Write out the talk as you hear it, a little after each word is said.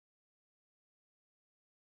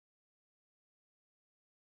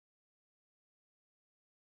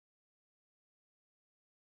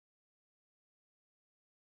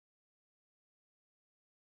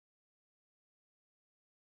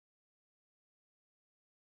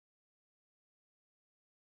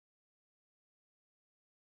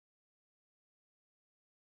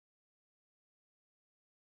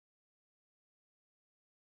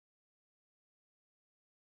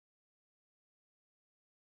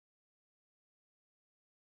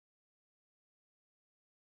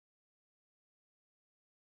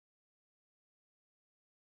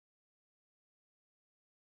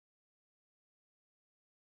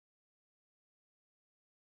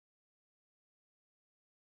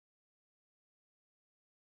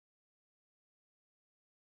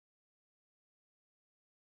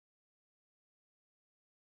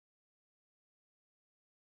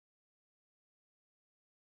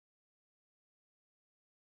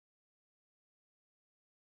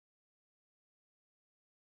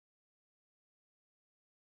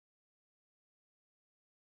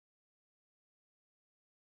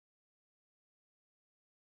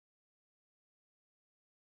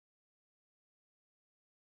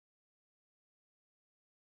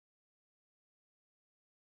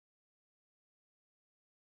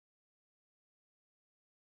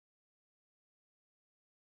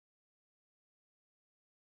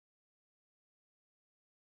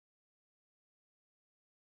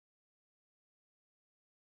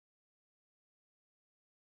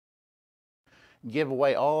give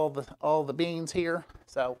away all the beans here.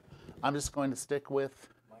 So I'm just going to stick with.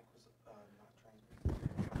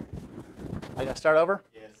 I got to start over?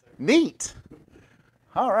 Yes, sir. Neat.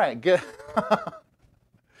 All right, good. All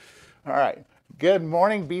right. Good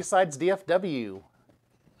morning, BSidesDFW.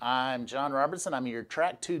 I'm John Robertson. I'm your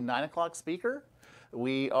Track 2 9 o'clock speaker.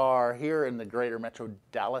 We are here in the greater Metro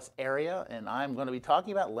Dallas area, and I'm going to be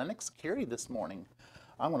talking about Linux security this morning.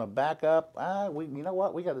 I'm going to back up. You know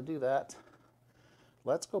what? We got to do that.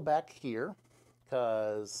 Let's go back here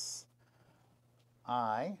because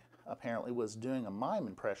I apparently was doing a mime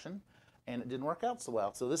impression and it didn't work out so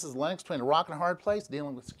well. So this is Linux between a rock and a hard place,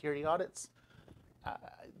 dealing with security audits.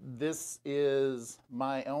 This is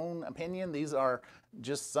my own opinion. These are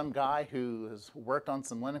just some guy who has worked on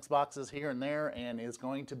some Linux boxes here and there and is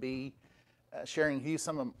going to be sharing with you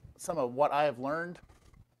some of what I have learned.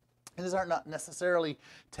 And these aren't not necessarily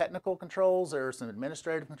technical controls. There are some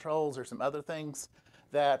administrative controls or some other things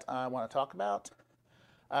that I want to talk about.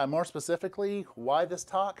 More specifically, why this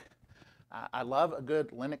talk? I love a good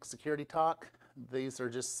Linux security talk. These are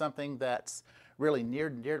just something that's really near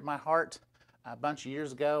and dear to my heart. A bunch of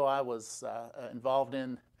years ago, I was involved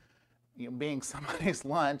in being somebody's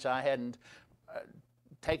lunch. I hadn't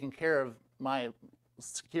taken care of my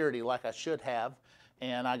security like I should have,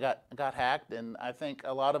 and I got hacked. And I think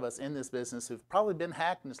a lot of us in this business who've probably been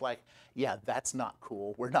hacked, and it's like, yeah, that's not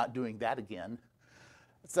cool. We're not doing that again.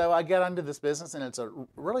 So I get into this business, and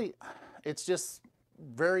it's just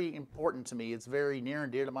very important to me. It's very near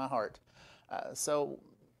and dear to my heart.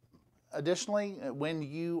 Additionally, when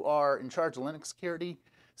you are in charge of Linux security,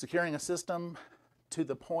 securing a system to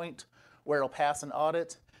the point where it'll pass an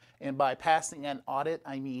audit, and by passing an audit,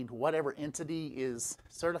 I mean whatever entity is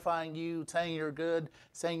certifying you, saying you're good,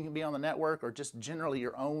 saying you can be on the network, or just generally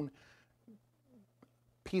your own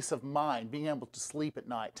peace of mind, being able to sleep at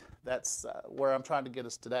night. That's where I'm trying to get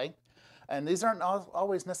us today. And these aren't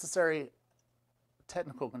always necessary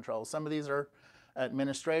technical controls. Some of these are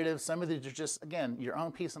administrative. Some of these are just, again, your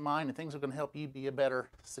own peace of mind, and things are going to help you be a better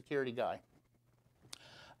security guy.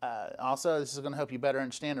 Also, this is going to help you better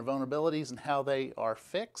understand your vulnerabilities and how they are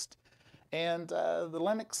fixed. And the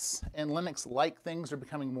Linux and Linux-like things are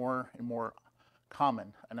becoming more and more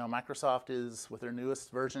common. I know Microsoft is, with their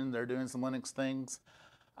newest version, they're doing some Linux things.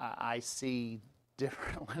 I see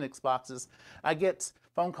different Linux boxes. I get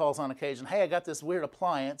phone calls on occasion. Hey, I got this weird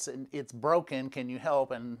appliance and it's broken. Can you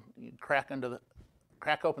help? And you crack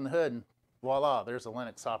open the hood, and voila, there's a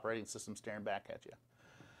Linux operating system staring back at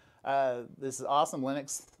you. This is awesome.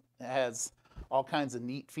 Linux has all kinds of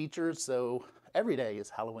neat features, so every day is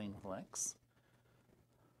Halloween with Linux.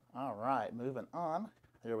 All right, moving on.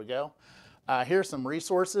 There we go. Here's some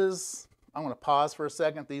resources. I'm going to pause for a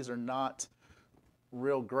second. These are not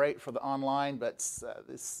real great for the online, but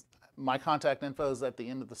my contact info is at the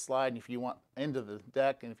end of the slide, and if you want into the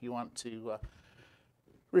deck, and if you want to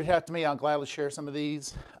reach out to me, I'll gladly share some of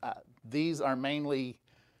these. These are mainly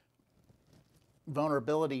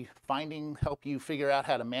vulnerability finding, help you figure out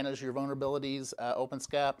how to manage your vulnerabilities.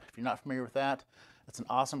 OSCAP, if you're not familiar with that, it's an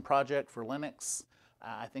awesome project for Linux.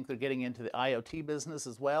 I think they're getting into the IoT business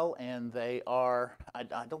as well, and they are, I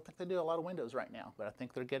don't think they do a lot of Windows right now, but I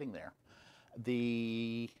think they're getting there.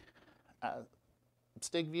 The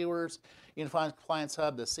STIG viewers, Unified Compliance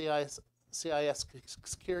Hub, the CIS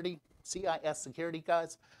security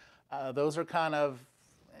guys, those are kind of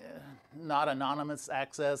not anonymous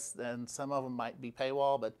access, and some of them might be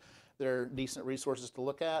paywall, but they're decent resources to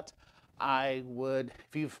look at. I would,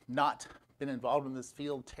 if you've not been involved in this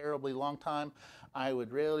field terribly long time, I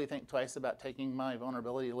would really think twice about taking my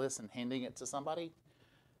vulnerability list and handing it to somebody.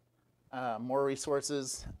 More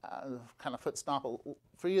resources, kind of foot stomp a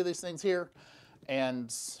few of these things here,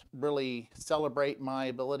 and really celebrate my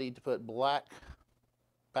ability to put black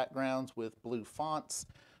backgrounds with blue fonts.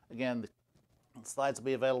 Again, the slides will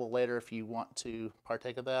be available later if you want to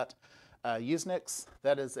partake of that. Usenix,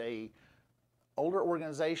 that is a older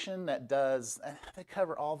organization that does, they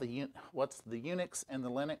cover all the what's the Unix and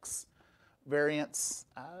the Linux variants.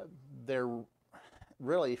 They're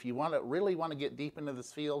really, if you really want to get deep into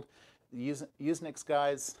this field, the Usenix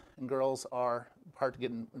guys and girls are hard to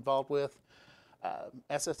get involved with.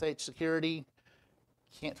 SSH security,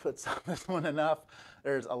 can't put this one enough.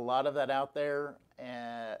 There's a lot of that out there,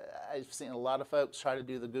 and I've seen a lot of folks try to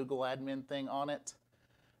do the Google admin thing on it.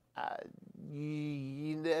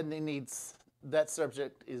 That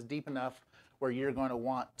subject is deep enough where you're going to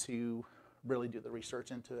want to really do the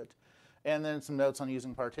research into it. And then some notes on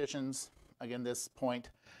using partitions. Again, this point,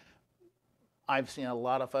 I've seen a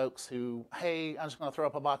lot of folks who, hey, I'm just going to throw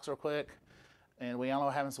up a box real quick. And we all know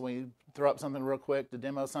what happens when we throw up something real quick to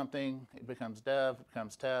demo something. It becomes dev, it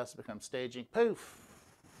becomes test, it becomes staging. Poof!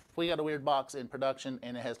 We got a weird box in production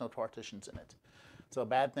and it has no partitions in it. So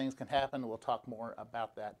bad things can happen. We'll talk more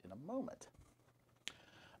about that in a moment.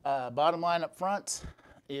 Bottom line up front,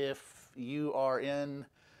 if you are in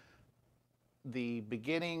the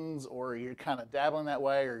beginnings or you're kind of dabbling that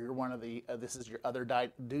way, or you're one of the, this is your other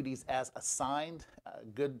duties as assigned,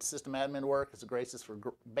 good system admin work is a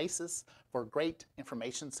basis for great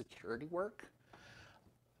information security work.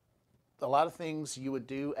 A lot of things you would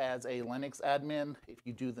do as a Linux admin, if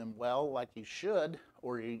you do them well, like you should,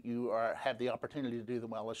 or you have the opportunity to do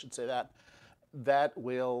them well, I should say that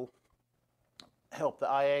will help the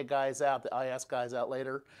IA guys out, the IS guys out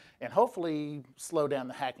later, and hopefully slow down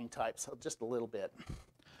the hacking types just a little bit.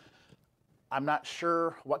 I'm not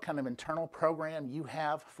sure what kind of internal program you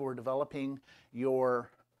have for developing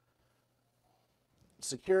your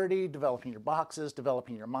security, developing your boxes,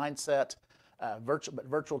 developing your mindset.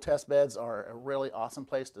 Virtual test beds are a really awesome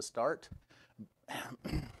place to start.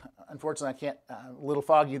 Unfortunately, I can't, a little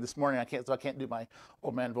foggy this morning, so I can't do my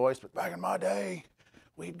old man voice, but back in my day,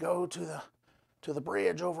 we'd go to the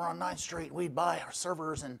bridge over on 9th Street. We'd buy our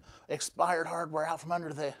servers and expired hardware out from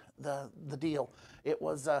under the deal. It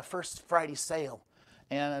was first Friday sale.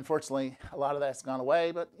 And unfortunately, a lot of that's gone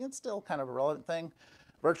away, but it's still kind of a relevant thing.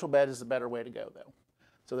 Virtual bed is a better way to go, though.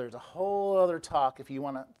 So there's a whole other talk if you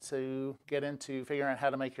want to get into figuring out how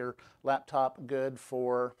to make your laptop good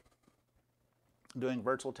for doing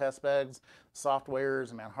virtual test beds,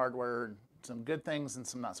 softwares, hardware, some good things and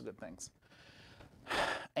some not so good things.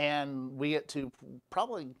 And we get to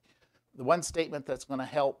probably the one statement that's going to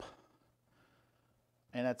help,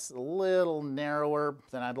 and it's a little narrower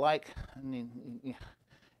than I'd like. I mean,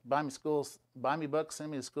 buy me books,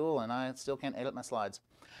 send me to school, and I still can't edit my slides.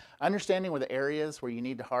 Understanding where the areas where you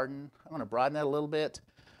need to harden, I'm going to broaden that a little bit.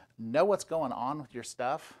 Know what's going on with your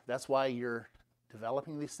stuff. That's why you're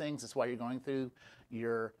developing these things. That's why you're going through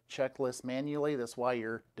your checklist manually. That's why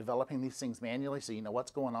you're developing these things manually, so you know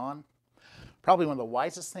what's going on. Probably one of the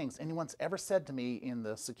wisest things anyone's ever said to me in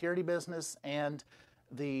the security business and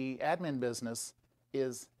the admin business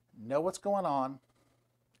is know what's going on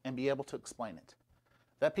and be able to explain it.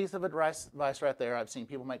 That piece of advice right there, I've seen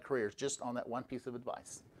people make careers just on that one piece of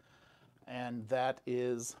advice. And that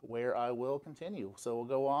is where I will continue. So we'll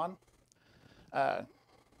go on.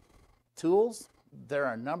 Tools. There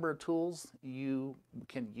are a number of tools you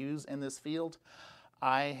can use in this field.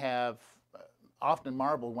 I have often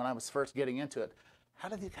marveled when I was first getting into it. How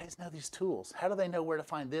do these guys know these tools? How do they know where to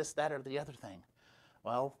find this, that, or the other thing?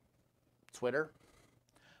 Well, Twitter,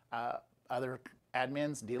 other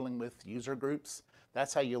admins dealing with user groups.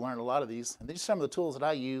 That's how you learn a lot of these. And these are some of the tools that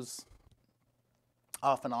I use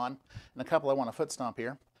off and on. And a couple I want to foot stomp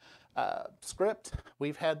here. Script,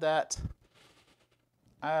 we've had that.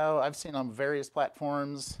 I've seen on various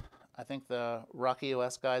platforms. I think the Rocky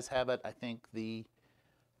OS guys have it. I think the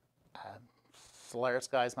Solaris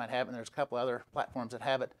guys might have it, and there's a couple other platforms that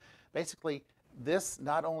have it. Basically, this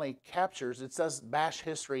not only captures, it says bash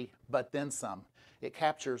history, but then some. It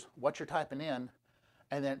captures what you're typing in,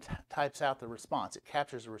 and then it types out the response. It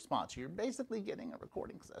captures the response. You're basically getting a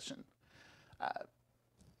recording session.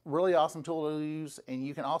 Really awesome tool to use, and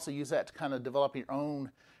you can also use that to kind of develop your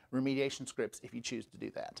own remediation scripts if you choose to do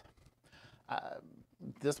that.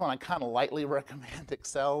 This one I kind of lightly recommend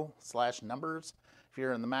Excel/numbers if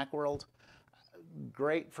you're in the Mac world.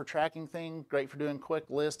 Great for tracking things, great for doing quick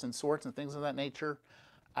lists and sorts and things of that nature.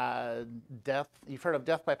 You've heard of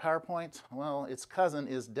death by PowerPoint? Well, its cousin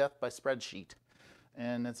is death by spreadsheet,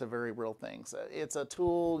 and it's a very real thing. So it's a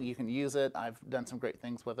tool, you can use it. I've done some great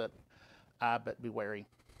things with it, but be wary.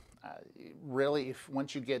 Really,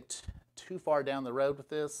 once you get too far down the road with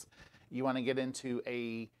this, you want to get into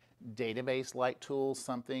a database-like tool,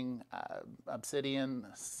 something, Obsidian,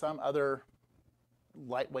 some other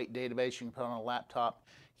lightweight database you can put on a laptop,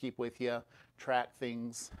 keep with you, track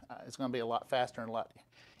things. It's going to be a lot faster and a lot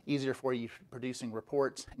easier for you producing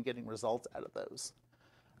reports and getting results out of those.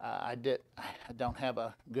 I don't have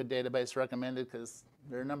a good database recommended because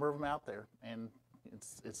there are a number of them out there, and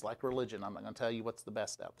it's like religion. I'm not going to tell you what's the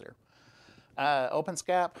best out there.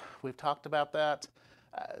 OpenSCAP, we've talked about that.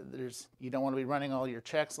 You don't want to be running all your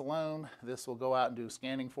checks alone. This will go out and do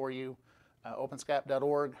scanning for you.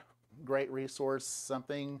 OpenSCAP.org, great resource,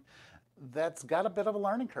 something that's got a bit of a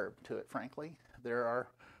learning curve to it, frankly. There are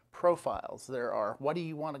profiles. There are what do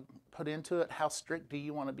you want to put into it? How strict do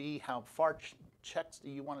you want to be? How far checks do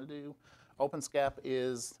you want to do? OpenSCAP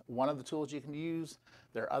is one of the tools you can use.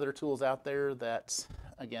 There are other tools out there that,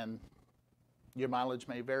 again, your mileage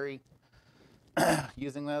may vary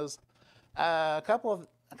using those. A couple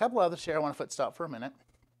others here I want to foot stop for a minute.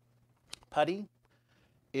 Putty,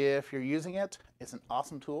 if you're using it, it's an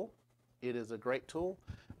awesome tool. It is a great tool.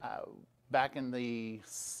 Back in the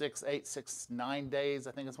 6.8, 6.9 days,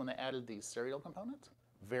 I think is when they added the serial component.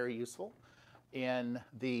 Very useful. In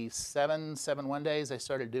the 7.1 days, they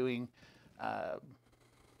started doing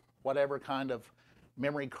whatever kind of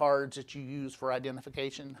memory cards that you use for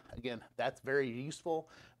identification. Again, that's very useful.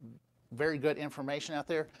 Very good information out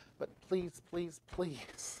there. But please, please,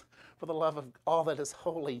 please, for the love of all that is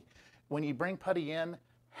holy, when you bring Putty in,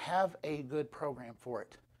 have a good program for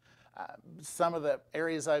it. Some of the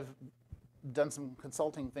areas I've done some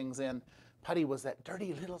consulting things in, Putty was that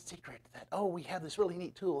dirty little secret that, oh, we have this really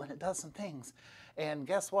neat tool and it does some things. And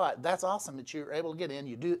guess what? That's awesome that you're able to get in,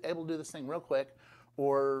 you're able to do this thing real quick.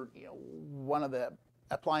 Or one of the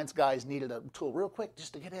appliance guys needed a tool real quick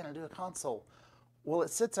just to get in and do a console. Well, it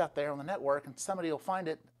sits out there on the network and somebody will find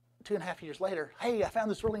it 2.5 years later. Hey, I found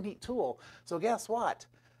this really neat tool. So guess what?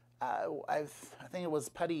 I think it was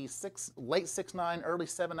Putty late 6.9, early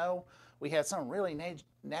 7.0. We had some really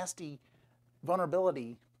nasty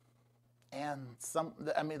vulnerability, and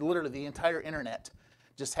literally the entire internet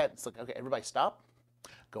just had, it's like, okay, everybody stop,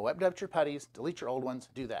 go update your putties, delete your old ones,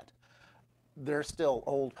 do that. There's still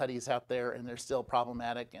old putties out there and they're still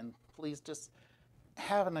problematic, and please just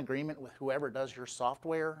have an agreement with whoever does your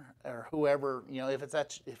software, or whoever,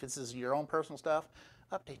 if this is your own personal stuff,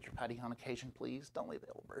 update your putty on occasion, please. Don't leave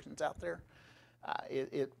the old versions out there.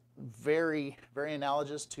 It very, very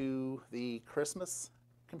analogous to the Christmas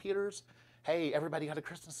computers. Hey, everybody got a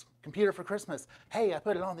Christmas computer for Christmas. Hey, I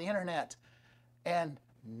put it on the internet, and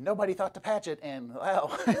nobody thought to patch it, and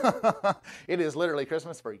wow, it is literally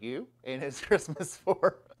Christmas for you, and it's Christmas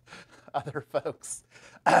for other folks.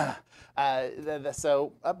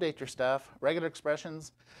 So update your stuff. Regular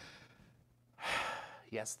expressions,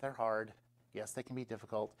 yes, they're hard. Yes, they can be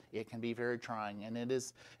difficult. It can be very trying, and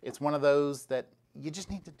it's one of those that you just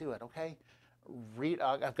need to do it, okay?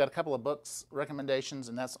 I've got a couple of books recommendations,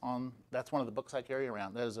 and that's one of the books I carry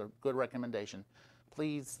around. That is a good recommendation.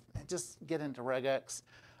 Please just get into regex.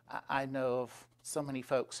 I know of so many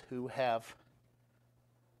folks who have,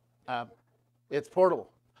 it's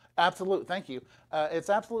portable. Absolutely, thank you. It's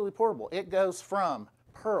absolutely portable. It goes from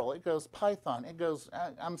Perl, it goes Python, it goes,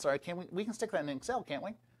 I'm sorry, we can stick that in Excel, can't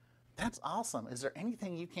we? That's awesome. Is there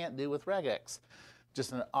anything you can't do with regex?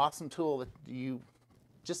 Just an awesome tool that you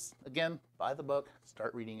just, again, buy the book,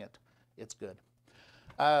 start reading it. It's good.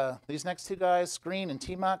 These next two guys, Screen and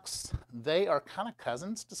tmux, they are kind of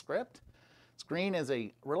cousins to Script. Screen is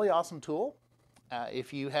a really awesome tool.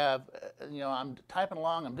 If you have, I'm typing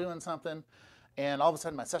along, I'm doing something, and all of a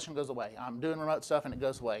sudden my session goes away. I'm doing remote stuff and it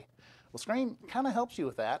goes away. Well, Screen kind of helps you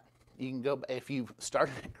with that. You can go, if you've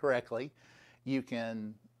started it correctly, you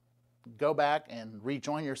can go back and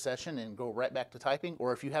rejoin your session and go right back to typing.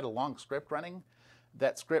 Or if you had a long script running,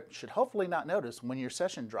 that script should hopefully not notice when your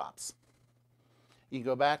session drops. You can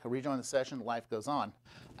go back, rejoin the session, life goes on.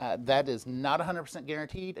 That is not 100%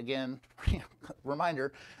 guaranteed. Again,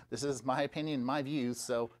 reminder, this is my opinion, my views,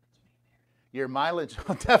 so your mileage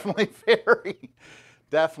will definitely vary.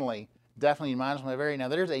 Definitely your mileage will vary. Now,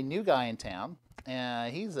 there's a new guy in town.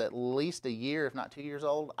 He's at least a year, if not 2 years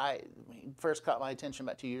old. He first caught my attention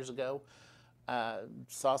about 2 years ago.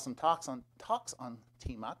 Saw some talks on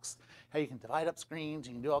tmux, how you can divide up screens,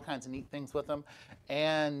 you can do all kinds of neat things with them.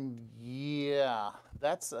 And yeah,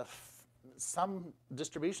 that's some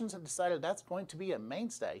distributions have decided that's going to be a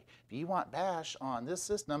mainstay. If you want bash on this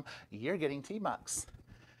system, you're getting tmux.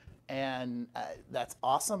 And that's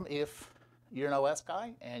awesome if you're an OS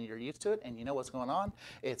guy and you're used to it and you know what's going on.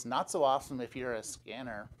 It's not so awesome if you're a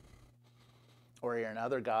scanner or you're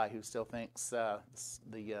another guy who still thinks the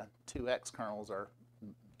 2x kernels are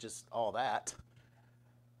just all that.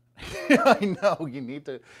 I know you need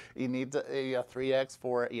to 3x,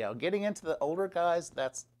 4. Getting into the older guys,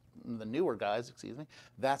 that's the newer guys, excuse me.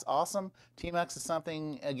 That's awesome. tmux is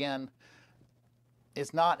something, again,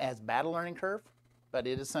 it's not as bad a learning curve, but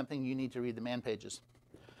it is something you need to read the man pages.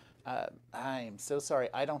 I'm so sorry.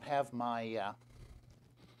 I don't have my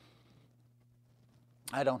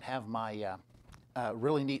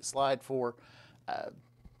really neat slide for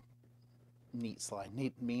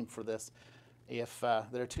neat meme for this. If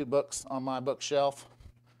there are two books on my bookshelf,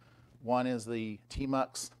 one is the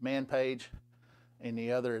tmux man page, and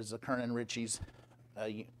the other is the Kernan Ritchie's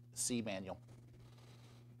C manual.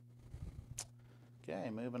 Okay,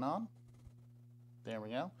 moving on. There we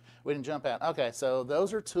go. We didn't jump out. Okay, so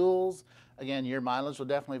those are tools. Again, your mileage will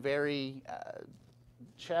definitely vary.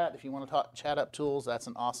 Chat, if you want to talk chat up tools, that's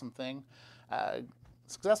an awesome thing.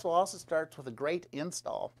 Successful also starts with a great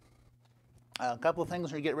install. A couple of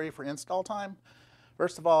things when you get ready for install time.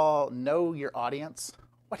 First of all, know your audience.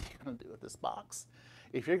 What are you going to do with this box?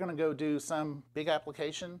 If you're going to go do some big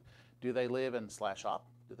application, do they live in /op?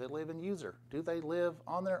 Do they live in user? Do they live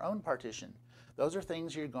on their own partition? Those are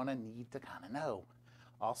things you're going to need to kind of know.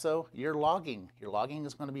 Also, your logging. Your logging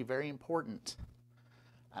is going to be very important.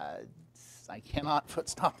 I cannot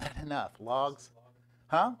foot-stomp that enough. Logs,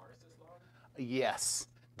 huh? Yes,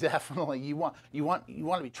 definitely. You want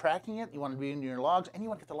to be tracking it. You want to be in your logs, and you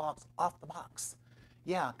want to get the logs off the box.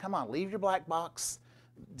 Yeah, come on, leave your black box.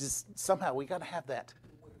 Just somehow we got to have that.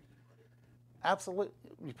 Absolutely,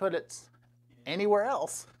 you put it anywhere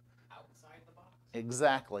else. Outside the box.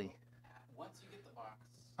 Exactly. Once you get the box.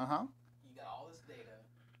 Uh-huh. You got all this data.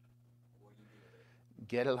 What do you do with it?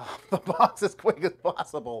 Get it off the box as quick as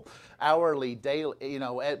possible. Hourly, daily, you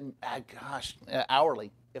know,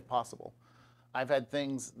 hourly if possible. I've had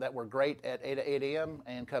things that were great at 8 a.m.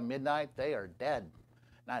 and come midnight, they are dead.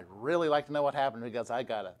 And I'd really like to know what happened because I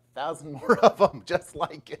got 1,000 more of them just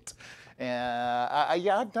like it. And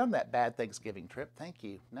yeah, I've done that bad Thanksgiving trip. Thank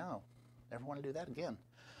you. No, never want to do that again.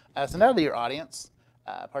 So now to your audience.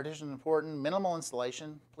 Partition is important. Minimal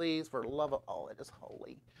installation. Please, for the love of all, it is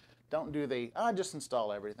holy. Don't do the, just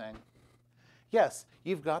install everything. Yes,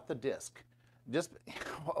 you've got the disk. Just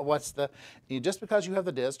because you have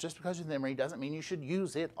the disk, just because you have the memory, doesn't mean you should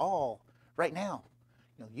use it all right now.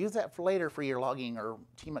 You know, use that for later for your logging or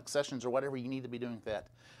TMUX sessions or whatever you need to be doing with that.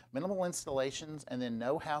 Minimal installations, and then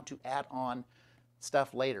know how to add on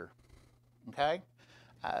stuff later. Okay?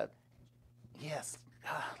 Yes,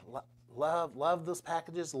 God, love those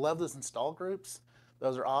packages, love those install groups.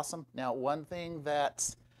 Those are awesome. Now, one thing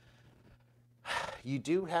that you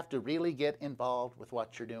do have to really get involved with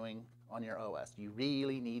what you're doing on your OS. You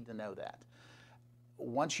really need to know that.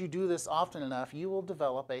 Once you do this often enough, you will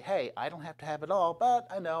develop a, hey, I don't have to have it all, but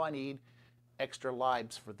I know I need extra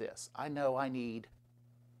libs for this. I know I need,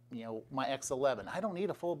 you know, my X11. I don't need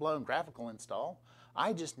a full-blown graphical install.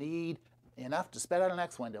 I just need enough to spit out an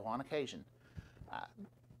X window on occasion.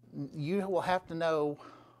 You will have to know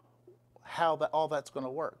how all that's going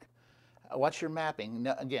to work. What's your mapping?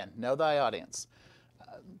 Again, know thy audience.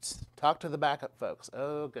 Talk to the backup folks.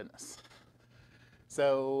 Oh, goodness.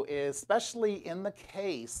 So especially in the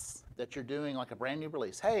case that you're doing like a brand new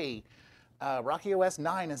release. Hey, Rocky OS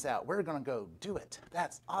 9 is out. We're going to go do it.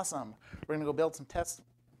 That's awesome. We're going to go build some test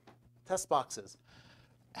boxes.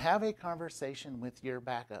 Have a conversation with your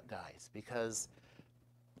backup guys because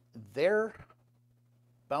their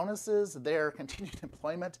bonuses, their continued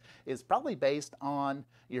employment is probably based on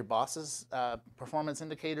your boss's performance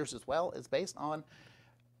indicators as well. It's based on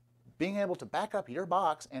being able to back up your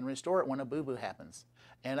box and restore it when a boo-boo happens.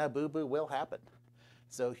 And a boo-boo will happen.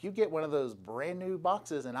 So if you get one of those brand new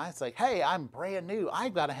boxes and I say, hey, I'm brand new,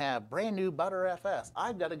 I've got to have brand new ButterFS.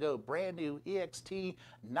 I've got to go brand new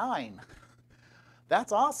EXT9.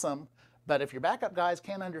 That's awesome. But if your backup guys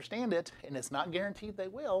can't understand it, and it's not guaranteed they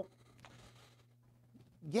will,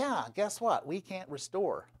 yeah, guess what? We can't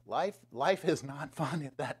restore. Life is not fun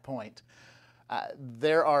at that point.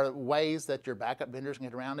 There are ways that your backup vendors can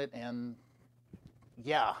get around it, and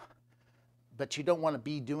yeah, but you don't want to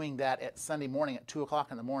be doing that at Sunday morning at 2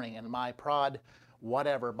 o'clock in the morning, and my prod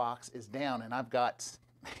whatever box is down, and I've got,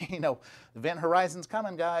 you know, Event Horizon's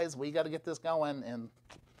coming, guys. We got to get this going, and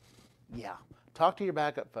yeah, talk to your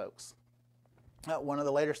backup folks. One of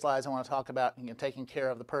the later slides I want to talk about, you know, taking care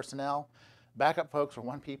of the personnel. Backup folks are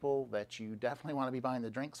one people that you definitely want to be buying the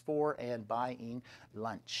drinks for and buying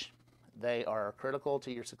lunch. They are critical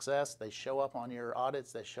to your success. They show up on your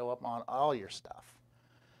audits. They show up on all your stuff.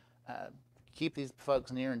 Keep these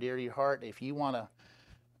folks near and dear to your heart. If you want to,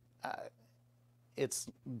 it's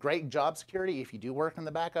great job security if you do work in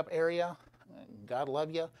the backup area. God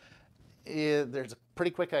love you. There's a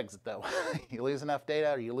pretty quick exit though. You lose enough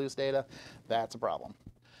data or you lose data, that's a problem.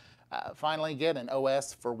 Finally, get an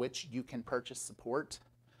OS for which you can purchase support.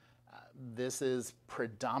 This is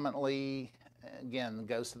predominantly, again,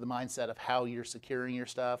 goes to the mindset of how you're securing your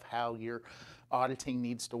stuff, how your auditing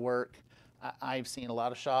needs to work. I've seen a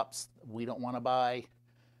lot of shops, we don't want to buy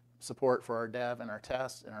support for our dev and our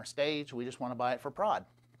test and our stage, we just want to buy it for prod,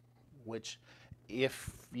 which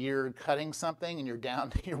if you're cutting something and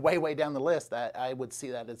you're way down the list, I would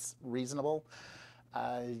see that as reasonable.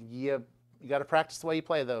 You got to practice the way you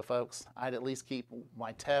play though, folks. I'd at least keep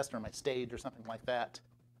my test or my stage or something like that.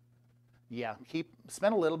 Yeah,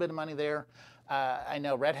 spend a little bit of money there. I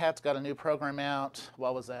know Red Hat's got a new program out.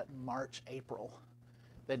 What was that? March, April.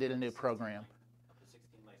 They did a new program. Up to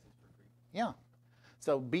 16 license for free. Yeah.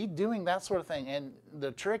 So be doing that sort of thing. And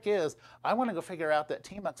the trick is, I want to go figure out that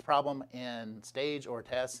TMUX problem in stage or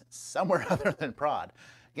test somewhere other than prod.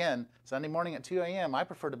 Again, Sunday morning at 2 a.m., I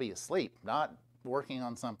prefer to be asleep, not working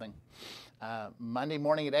on something. Monday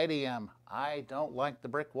morning at 8 a.m., I don't like the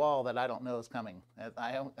brick wall that I don't know is coming.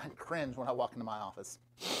 I cringe when I walk into my office.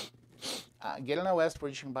 Get an OS where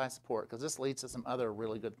you can buy support, because this leads to some other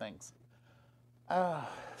really good things.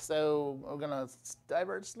 So we're going to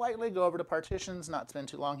diverge slightly, go over to partitions, not spend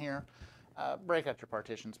too long here. Break out your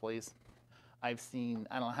partitions, please. I've seen,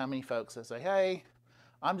 I don't know how many folks that say, hey,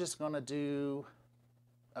 I'm just going to do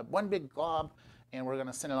one big glob, and we're going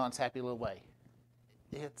to send it on its happy little way.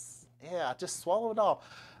 Yeah, just swallow it all.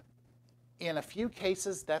 In a few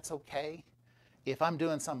cases, that's okay. If I'm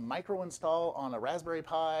doing some micro install on a Raspberry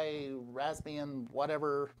Pi, Raspbian,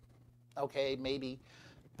 whatever, okay, maybe.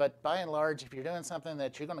 But by and large, if you're doing something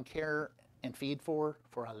that you're going to care and feed for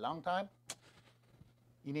a long time,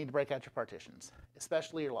 you need to break out your partitions,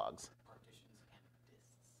 especially your logs. Partitions and disks.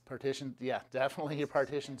 Partitions, yeah, definitely your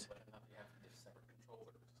partitions. But enough you have separate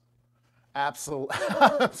controllers.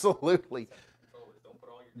 Absolutely. Separate controllers. Don't put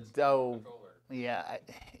all your disks Oh, in the controller. yeah,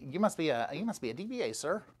 you must be a DBA,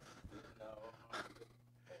 sir. No.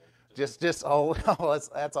 Just oh,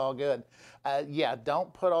 that's all good. Yeah,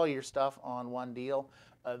 don't put all your stuff on one deal.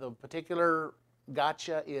 The particular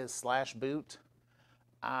gotcha is /boot.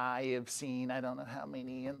 I have seen, I don't know how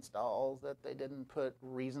many installs that they didn't put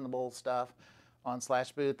reasonable stuff on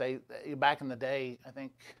 /boot. They back in the day, I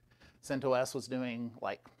think CentOS was doing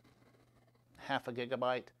like half a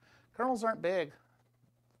gigabyte. Kernels aren't big.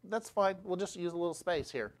 That's fine. We'll just use a little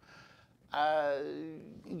space here.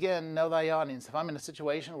 Again, know thy audience. If I'm in a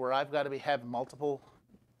situation where I've got to have multiple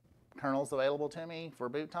kernels available to me for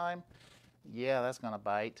boot time, yeah, that's going to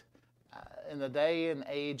bite. In the day and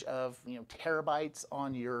age of terabytes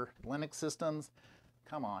on your Linux systems,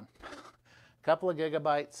 come on, a couple of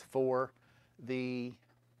gigabytes for the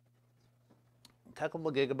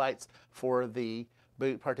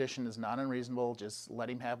boot partition is not unreasonable. Just let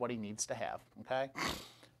him have what he needs to have. Okay.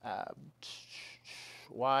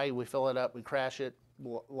 Why we fill it up, we crash it,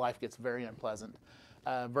 life gets very unpleasant.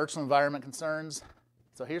 Virtual environment concerns.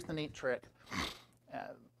 So here's the neat trick.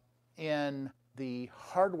 In the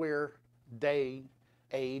hardware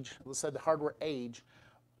age, let's say the hardware age,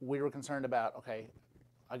 we were concerned about, okay,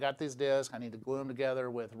 I got these disks, I need to glue them together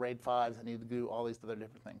with RAID 5s, I need to do all these other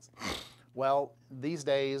different things. Well, these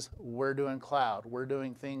days, we're doing cloud. We're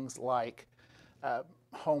doing things like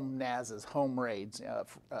home NASs, home RAIDs,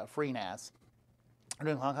 free NAS. We're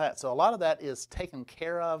doing like that. So a lot of that is taken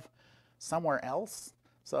care of somewhere else.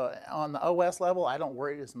 So on the OS level, I don't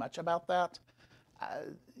worry as much about that.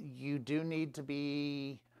 You do need to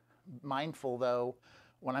be mindful, though,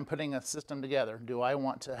 when I'm putting a system together. Do I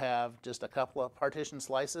want to have just a couple of partition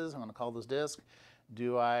slices? I'm going to call those disks.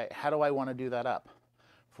 How do I want to do that up?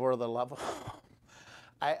 For the level,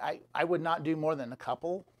 I would not do more than a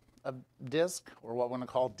couple of disk, or what we're going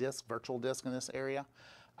to call disk, virtual disk in this area.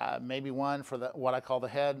 Maybe one for what I call the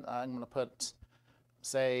head. I'm going to put,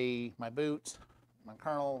 say, my boot, my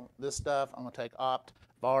kernel, this stuff. I'm going to take opt,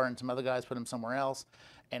 var, and some other guys, put them somewhere else.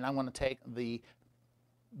 And I'm going to take the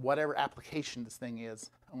whatever application this thing is,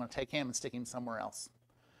 I'm going to take him and stick him somewhere else,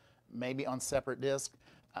 maybe on separate disk.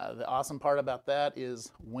 The awesome part about that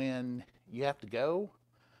is when you have to go,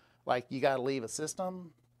 like you got to leave a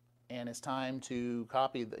system, and it's time to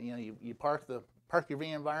copy. You park your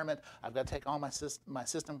V environment. I've got to take all my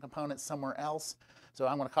system components somewhere else. So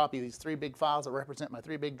I'm going to copy these 3 big files that represent my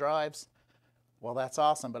 3 big drives. Well, that's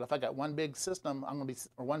awesome. But if I got one big system,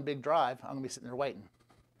 or one big drive, I'm going to be sitting there waiting.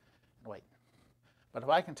 But if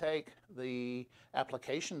I can take the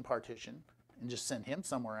application partition and just send him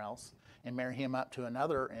somewhere else and marry him up to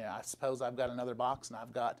another, and I suppose I've got another box and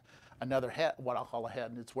I've got another head, what I'll call a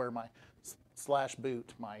head, and it's where my /boot,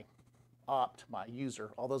 my opt, my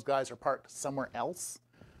user, all those guys are parked somewhere else,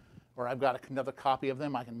 or I've got another copy of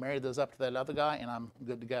them. I can marry those up to that other guy and I'm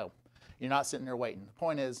good to go. You're not sitting there waiting. The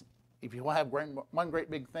point is, if you have one great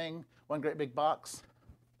big thing, one great big box,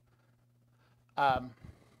 it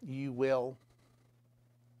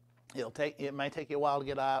may take you a while to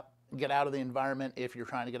get out of the environment if you're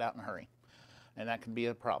trying to get out in a hurry, and that can be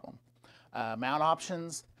a problem. Mount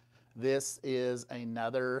options. This is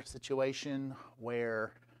another situation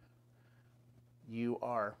where you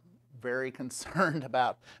are very concerned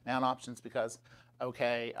about mount options because,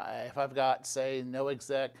 okay, if I've got, say, no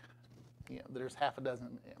exec, there's half a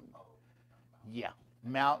dozen. Yeah,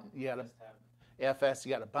 mount. You got a FS.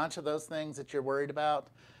 You got a bunch of those things that you're worried about.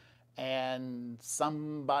 And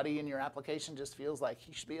somebody in your application just feels like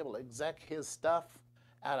he should be able to exec his stuff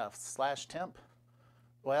out of /temp.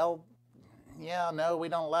 well, yeah, no, we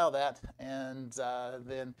don't allow that. And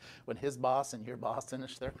then when his boss and your boss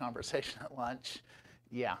finish their conversation at lunch,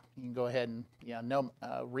 yeah, you can go ahead and, yeah, no,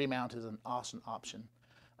 remount is an awesome option.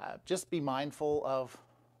 Just be mindful of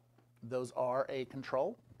those are a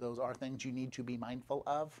control. Those are things you need to be mindful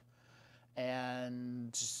of.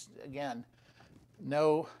 And again,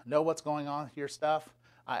 know what's going on with your stuff.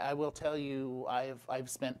 I will tell you, I've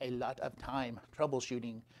spent a lot of time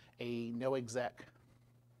troubleshooting a no exec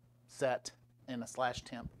set and a slash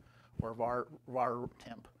temp or var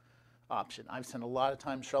temp option. I've spent a lot of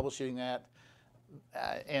time troubleshooting that,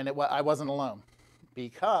 and I wasn't alone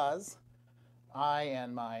because I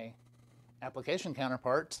and my application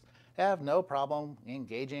counterparts have no problem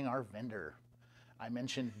engaging our vendor. I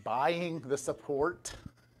mentioned buying the support.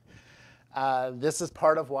 This is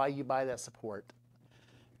part of why you buy that support.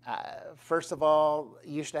 First of all,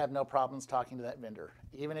 you should have no problems talking to that vendor.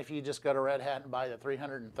 Even if you just go to Red Hat and buy the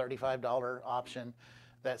 $335 option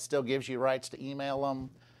that still gives you rights to email them,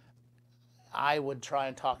 I would try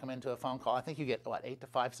and talk them into a phone call. I think you get, what, 8 to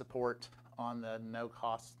 5 support on the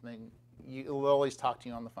no-cost thing. You'll always talk to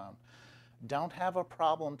you on the phone. Don't have a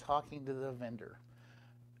problem talking to the vendor.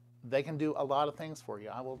 They can do a lot of things for you.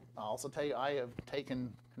 I'll also tell you, I have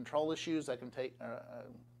taken control issues. I can take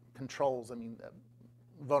controls,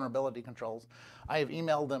 vulnerability controls. I have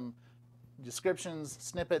emailed them descriptions,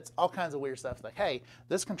 snippets, all kinds of weird stuff. Like, hey,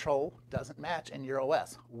 this control doesn't match in your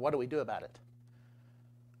OS. What do we do about it?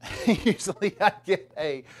 Usually I get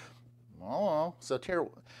a, oh, so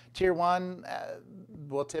tier one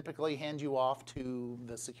will typically hand you off to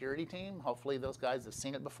the security team. Hopefully those guys have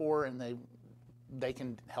seen it before and they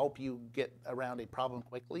can help you get around a problem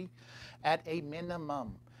quickly. At a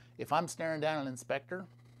minimum, if I'm staring down an inspector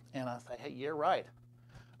and I say, hey, you're right,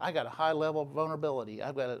 I got a high level vulnerability.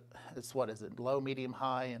 I've got it's what is it, low, medium,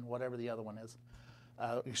 high, and whatever the other one is.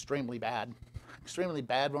 Extremely bad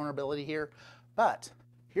vulnerability here. But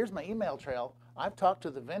here's my email trail. I've talked to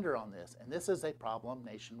the vendor on this, and this is a problem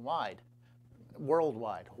nationwide,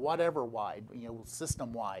 worldwide, whatever wide,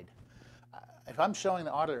 system wide. If I'm showing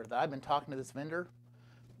the auditor that I've been talking to this vendor,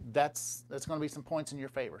 that's going to be some points in your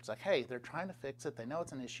favor. It's like, hey, they're trying to fix it. They know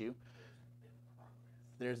it's an issue.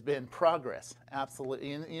 There's been progress,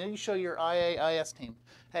 absolutely. And, you show your IAIS team,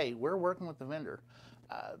 hey, we're working with the vendor.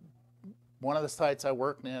 One of the sites I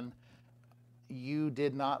worked in, you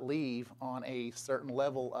did not leave on a certain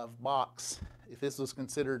level of box. If this was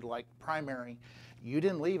considered like primary, you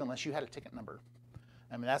didn't leave unless you had a ticket number.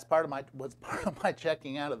 That's part of my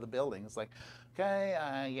checking out of the building. It's like, okay,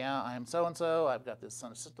 yeah, I'm so-and-so, I've got this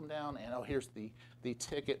system down, and oh, here's the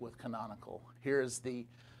ticket with Canonical. Here's the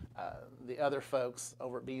other folks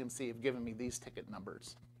over at BMC have given me these ticket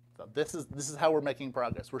numbers. So this is how we're making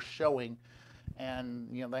progress. We're showing, and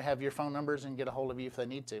they have your phone numbers and get a hold of you if they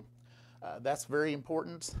need to. That's very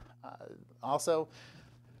important. Also,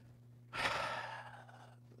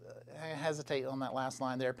 I hesitate on that last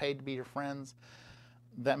line there. Paid to be your friends.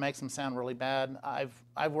 That makes them sound really bad.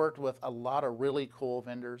 I've worked with a lot of really cool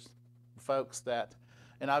vendors, folks that,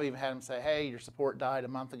 and I've even had them say, hey, your support died a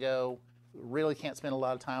month ago. Really can't spend a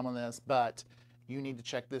lot of time on this, but you need to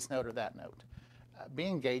check this note or that note. Be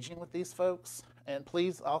engaging with these folks, and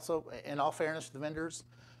please also, in all fairness to the vendors,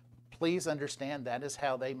 please understand that is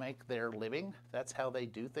how they make their living. That's how they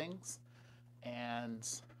do things, and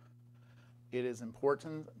it is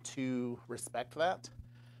important to respect that.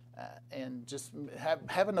 And just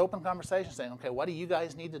have an open conversation saying, okay, what do you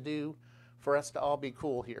guys need to do for us to all be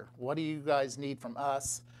cool here? What do you guys need from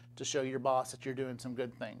us to show your boss that you're doing some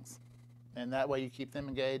good things? And that way you keep them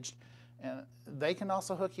engaged. And they can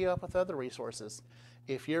also hook you up with other resources.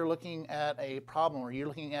 If you're looking at a problem or you're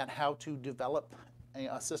looking at how to develop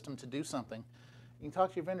a system to do something, you can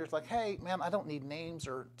talk to your vendors like, hey, man, I don't need names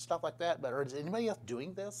or stuff like that, but is anybody else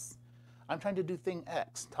doing this? I'm trying to do thing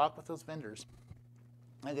X. Talk with those vendors.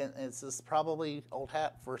 Again, this is probably old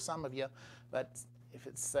hat for some of you, but if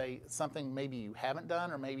it's, say, something maybe you haven't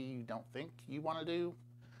done or maybe you don't think you want to do,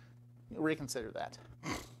 reconsider that.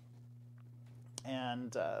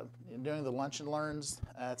 And doing the lunch and learns,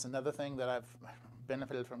 that's another thing that I've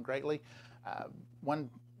benefited from greatly.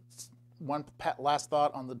 One last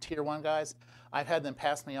thought on the tier one guys. I've had them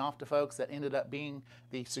pass me off to folks that ended up being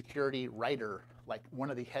the security writer, like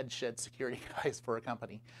one of the head shed security guys for a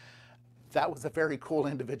company. That was a very cool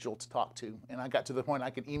individual to talk to, and I got to the point I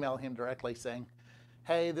could email him directly saying,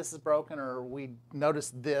 hey, this is broken, or we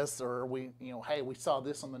noticed this, or hey, we saw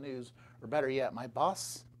this on the news, or better yet, my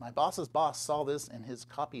boss's boss saw this in his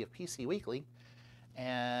copy of PC Weekly,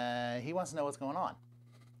 and he wants to know what's going on.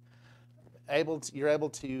 You're able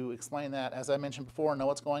to explain that, as I mentioned before, know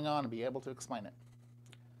what's going on and be able to explain it.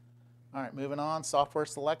 All right, moving on, software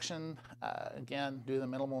selection. Again, do the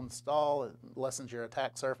minimal install. It lessens your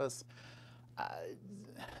attack surface.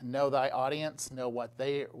 Know thy audience. Know what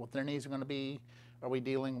their needs are going to be. Are we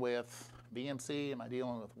dealing with BMC? Am I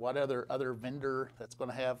dealing with what other vendor that's going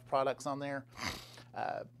to have products on there?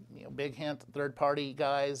 Big hint: third-party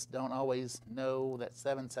guys don't always know that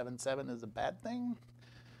 777 is a bad thing.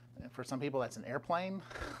 For some people, that's an airplane.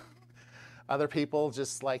 Other people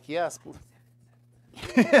just like, yes.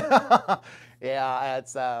 Yeah,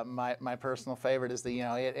 it's my personal favorite is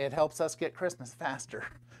it helps us get Christmas faster,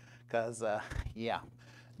 because yeah,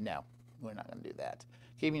 no, we're not going to do that.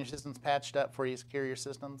 Keeping your systems patched up before you secure your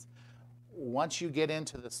systems. Once you get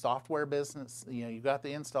into the software business, you got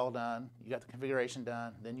the install done, you got the configuration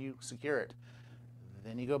done, then you secure it,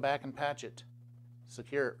 then you go back and patch it,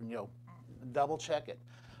 secure it, double check it.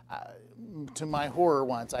 To my horror,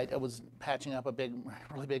 once I was patching up a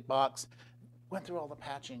really big box. Went through all the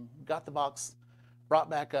patching, got the box brought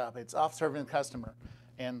back up. It's off serving the customer,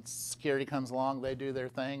 and security comes along. They do their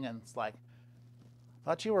thing, and it's like,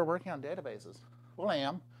 thought you were working on databases. Well, I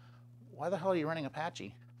am. Why the hell are you running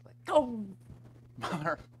Apache? Like, oh,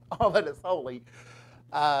 mother, all that is holy.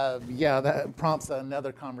 Yeah, that prompts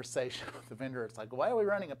another conversation with the vendor. It's like, why are we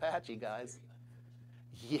running Apache, guys?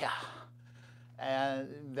 Yeah. And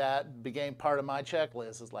that became part of my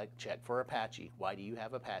checklist, is like, check for Apache. Why do you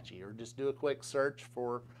have Apache? Or just do a quick search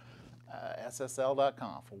for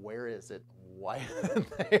SSL.conf. Where is it? Why isn't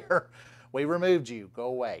it there? We removed you. Go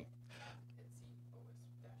away.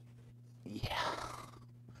 Yeah.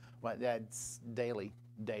 Well, that's daily.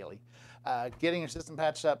 Getting your system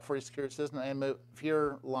patched up before you secure your system, and move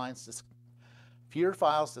fewer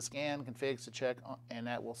files to scan, configs to check, and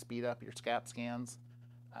that will speed up your SCAP scans.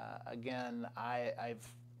 Again, I've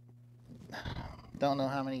don't know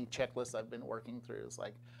how many checklists I've been working through. It's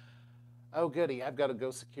like, oh goody, I've got to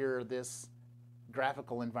go secure this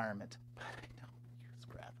graphical environment. But I don't use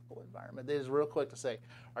graphical environment. It is real quick to say,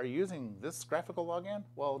 are you using this graphical login?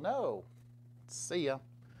 Well, no. See ya.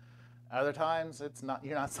 Other times it's not.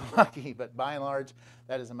 You're not so lucky, but by and large,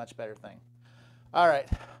 that is a much better thing. All right.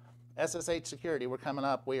 SSH security. We're coming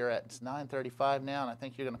up. We are at 9:35 now, and I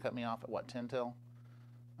think you're going to cut me off at what, 10 till?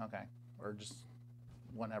 Okay, or just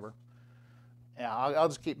whenever. Yeah, I'll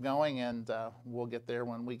just keep going, and we'll get there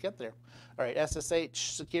when we get there. All right,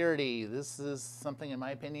 SSH security. This is something, in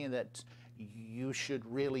my opinion, that you should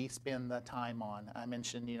really spend the time on. I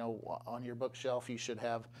mentioned, on your bookshelf, you should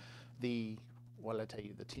have the, what did I tell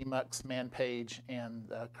you, the TMUX man page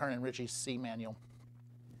and Kern and Ritchie's C manual.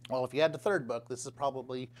 Well, if you had the third book, this is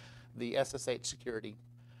probably the SSH security.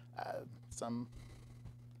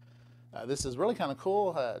 This is really kind of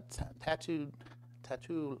cool. Tattoo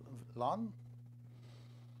lawn.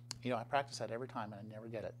 I practice that every time and I never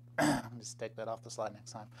get it. Just take that off the slide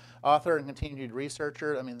next time. Author and continued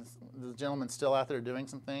researcher. I mean, the gentleman's still out there doing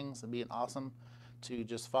some things. It'd be awesome to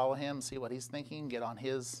just follow him, see what he's thinking, get on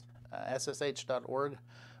his ssh.org.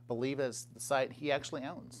 Believe it's the site he actually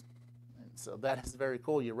owns. And so that is very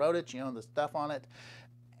cool. You wrote it, you own the stuff on it,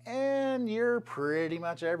 and you're pretty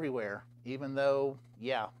much everywhere, even though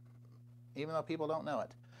people don't know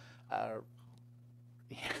it.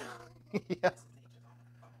 Yes.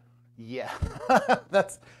 Yeah,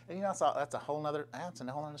 that's a whole nother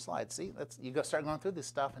slide. See, you start going through this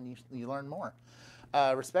stuff and you learn more.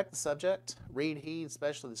 Respect the subject, read, heed,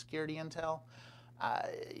 especially the security intel. I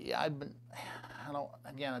don't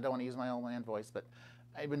want to use my old man voice, but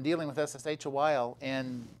I've been dealing with SSH a while,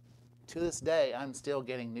 and to this day, I'm still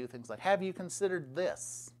getting new things like, have you considered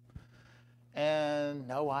this? And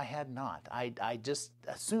no, I had not. I just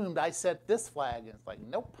assumed I set this flag, and it's like,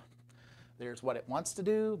 nope. There's what it wants to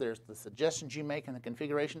do, there's the suggestions you make in the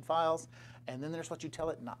configuration files, and then there's what you tell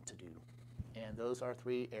it not to do. And those are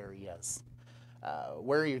 3 areas.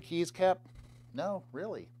 Where are your keys kept? No,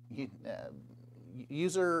 really.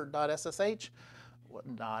 User.ssh,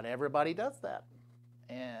 not everybody does that.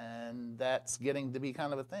 And that's getting to be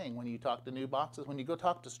kind of a thing. When you talk to new boxes, when you go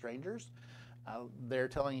talk to strangers, they're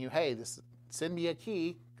telling you, hey, send me a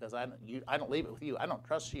key, because I don't leave it with you. I don't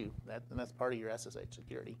trust you. And that's part of your SSH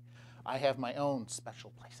security. I have my own special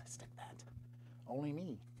place I stick that. Only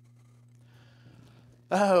me.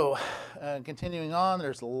 Oh, continuing on,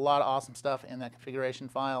 there's a lot of awesome stuff in that configuration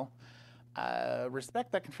file.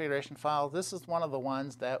 Respect that configuration file. This is one of the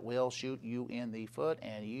ones that will shoot you in the foot,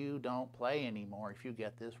 and you don't play anymore if you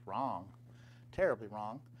get this wrong. Terribly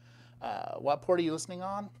wrong. What port are you listening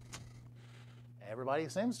on? Everybody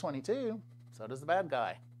assumes 22. So does the bad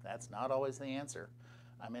guy. That's not always the answer.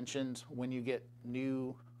 I mentioned when you get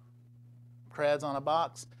new creds on a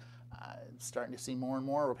box, starting to see more and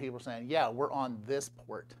more where people are saying, yeah, we're on this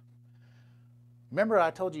port. Remember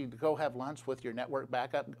I told you to go have lunch with your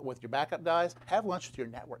backup guys? Have lunch with your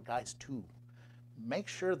network guys too. Make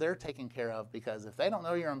sure they're taken care of, because if they don't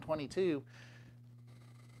know you're on 22,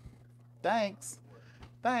 thanks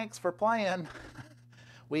for playing.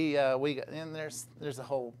 And there's a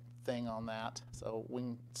whole thing on that, so we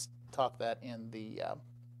can talk that in the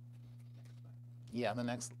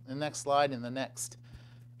next slide, in the next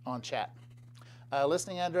on chat.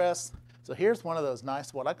 Listing address. So here's one of those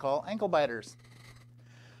nice, what I call ankle biters.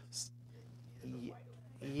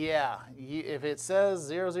 Yeah, if it says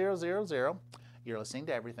 0000, you're listening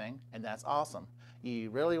to everything, and that's awesome.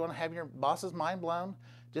 You really want to have your boss's mind blown?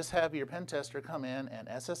 Just have your pen tester come in and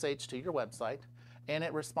SSH to your website, and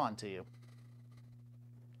it respond to you.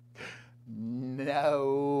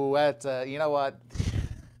 No, you know what?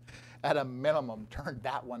 At a minimum, turn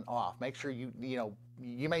that one off. Make sure you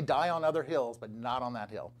may die on other hills, but not on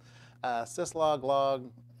that hill. Syslog,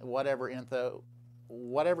 log, whatever info,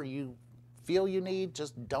 whatever you feel you need,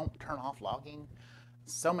 just don't turn off logging.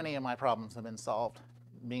 So many of my problems have been solved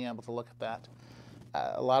being able to look at that.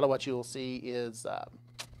 A lot of what you will see is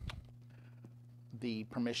the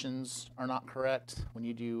permissions are not correct. When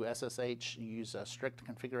you do SSH, you use a strict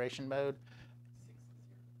configuration mode.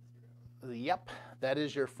 Yep, that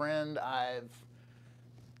is your friend.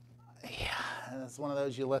 It's one of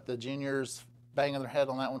those, you let the juniors bang on their head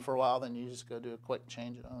on that one for a while, then you just go do a quick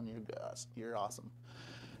change it on, you're awesome.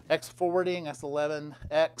 X forwarding, X11,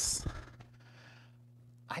 X.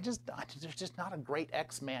 There's just not a great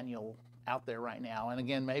X manual out there right now. And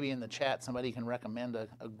again, maybe in the chat somebody can recommend a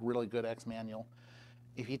really good X manual.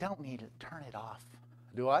 If you don't need it, turn it off.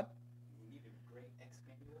 Do what? You need a great X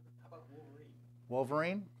manual? How about Wolverine?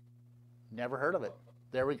 Wolverine? Never heard of it.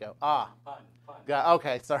 There we go. Ah. Fun.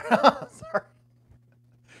 Okay, sorry. Sorry.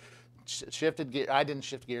 Shifted gear. I didn't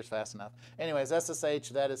shift gears fast enough. Anyways, SSH,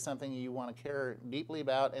 that is something you want to care deeply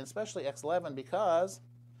about, and especially X11, because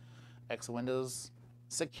X Windows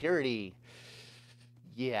security.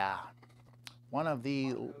 Yeah. One of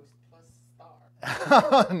the...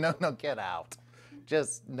 No, get out.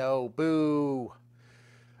 Just no, boo.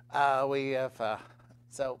 We have,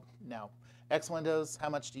 so, no. X Windows, how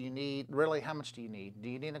much do you need? Really, how much do you need? Do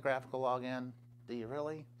you need a graphical login? Do you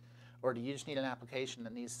really? Or do you just need an application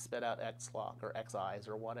that needs to spit out XLOC or XIs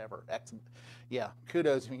or whatever? Yeah,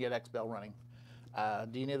 kudos if you get XBell running.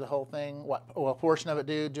 Do you need the whole thing? What? Well, a portion of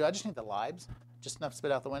it, do I just need the libs? Just enough to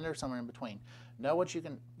spit out the window or somewhere in between? Know what you're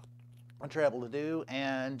able to do,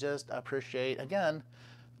 and just appreciate, again,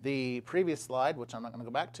 the previous slide, which I'm not going to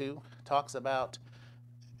go back to, talks about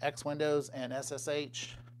X Windows and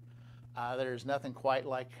SSH. There's nothing quite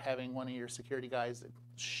like having one of your security guys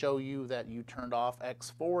show you that you turned off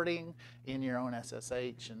X forwarding in your own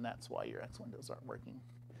SSH, and that's why your X Windows aren't working.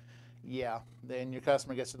 Yeah, then your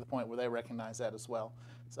customer gets to the point where they recognize that as well.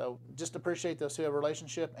 So just appreciate those who have a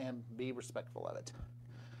relationship and be respectful of it.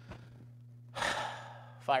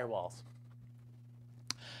 Firewalls.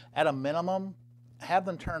 At a minimum, have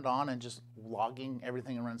them turned on and just logging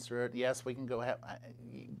everything that runs through it. Yes, we can go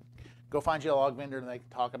find you a log vendor and they can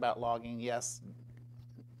talk about logging. Yes,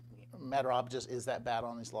 Matterhop just is that bad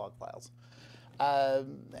on these log files.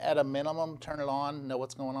 At a minimum, turn it on, know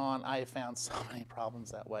what's going on. I have found so many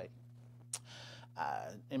problems that way.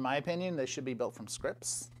 In my opinion, they should be built from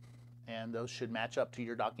scripts, and those should match up to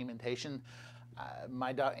your documentation.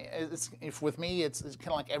 With me, it's kind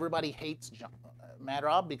of like everybody hates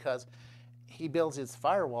Matterhop because he builds his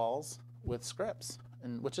firewalls with scripts,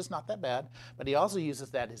 which is not that bad, but he also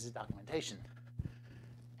uses that as his documentation.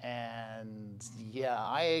 And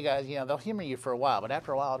yeah, guys, they'll humor you for a while, but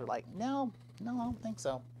after a while, they're like, no, I don't think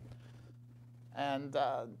so. And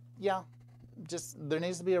yeah, just there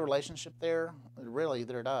needs to be a relationship there. Really,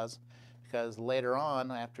 there does, because later on,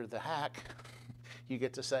 after the hack, you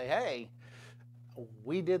get to say, hey,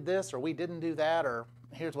 we did this, or we didn't do that, or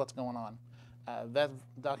here's what's going on. That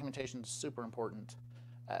documentation is super important.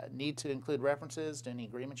 Need to include references to any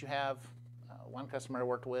agreement you have. One customer I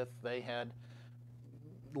worked with, they had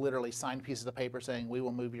literally signed pieces of paper saying we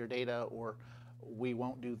will move your data, or we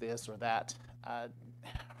won't do this or that.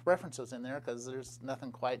 References in there, because there's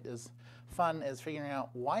nothing quite as fun as figuring out,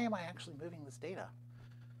 why am I actually moving this data?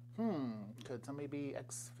 Could somebody be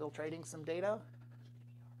exfiltrating some data?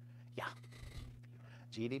 Yeah.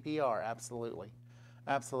 GDPR, absolutely.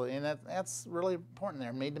 Absolutely, and that's really important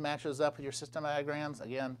there. Need to match those up with your system diagrams.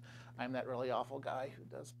 Again, I'm that really awful guy who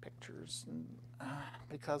does pictures, and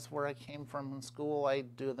because where I came from in school, I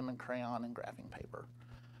do them in crayon and graphing paper.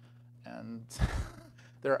 And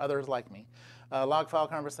there are others like me. Log file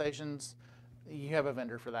conversations, you have a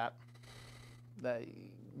vendor for that.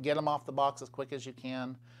 Get them off the box as quick as you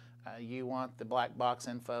can. You want the black box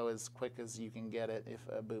info as quick as you can get it if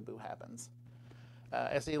a boo-boo happens.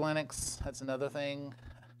 SE Linux, that's another thing.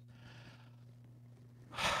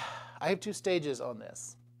 I have 2 stages on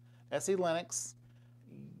this. SE Linux,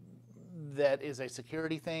 that is a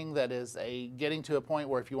security thing, that is a getting to a point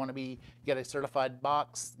where if you want to get a certified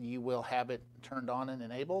box, you will have it turned on and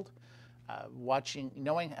enabled.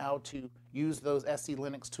 Knowing how to use those SE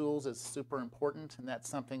Linux tools is super important, and that's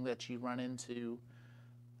something that you run into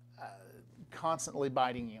constantly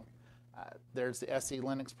biting you. There's the SE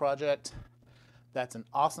Linux project. That's an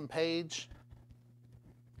awesome page.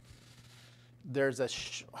 There's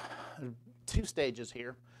 2 stages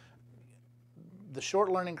here. The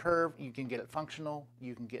short learning curve, you can get it functional,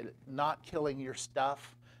 you can get it not killing your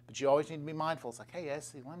stuff, but you always need to be mindful. It's like, hey,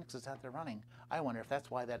 SE Linux is out there running. I wonder if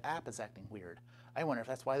that's why that app is acting weird. I wonder if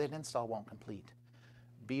that's why that install won't complete.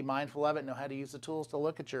 Be mindful of it, know how to use the tools to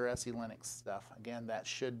look at your SE Linux stuff. Again, that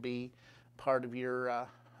should be part of your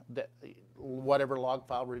whatever log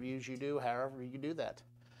file reviews you do, however you do that.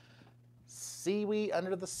 Seaweed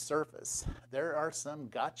under the surface. There are some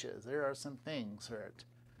gotchas. There are some things.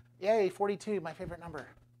 Yay, 42, my favorite number.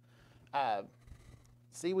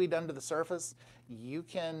 Seaweed under the surface. You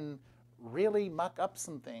can really muck up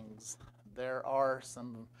some things. There are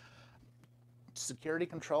some security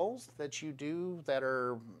controls that you do that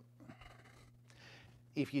are,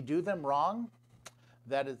 if you do them wrong,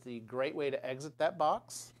 that is the great way to exit that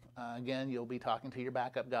box. Again, you'll be talking to your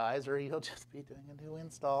backup guys, or you'll just be doing a new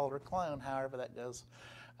install or clone, however that goes.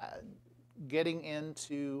 Getting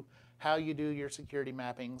into how you do your security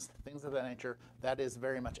mappings, things of that nature, that is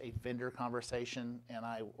very much a vendor conversation, and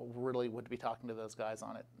I really would be talking to those guys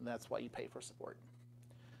on it. And that's why you pay for support.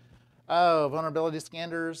 Oh, vulnerability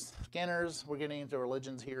scanners. We're getting into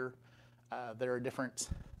religions here. There are different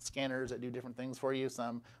scanners that do different things for you.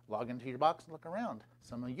 Some log into your box and look around.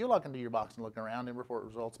 Some of you log into your box and look around and report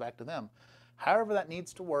results back to them. However that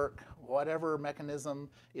needs to work, whatever mechanism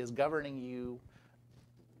is governing you,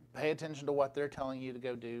 pay attention to what they're telling you to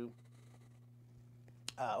go do.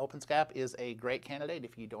 OpenSCAP is a great candidate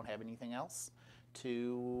if you don't have anything else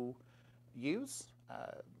to use.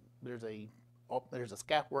 There's a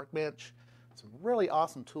SCAP workbench. Some really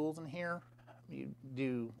awesome tools in here. You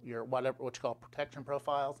do your what you call protection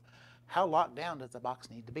profiles. How locked down does the box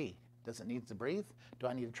need to be? Does it need to breathe? Do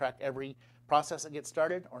I need to track every process that gets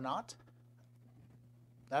started or not?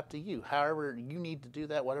 Up to you. However you need to do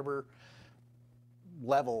that, whatever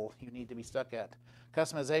level you need to be stuck at.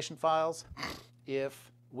 Customization files.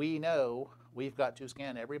 If we know we've got to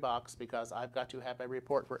scan every box because I've got to have a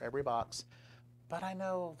report for every box, but I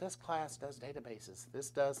know this class does databases, this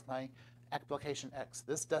does my application X,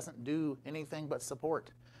 this doesn't do anything but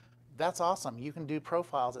support. That's awesome. You can do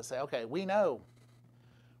profiles that say, okay, we know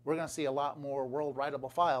we're going to see a lot more world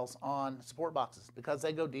writable files on support boxes because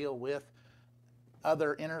they go deal with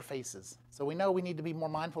other interfaces. So we know we need to be more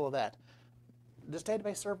mindful of that. This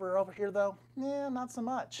database server over here, though, not so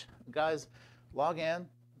much. Guys log in,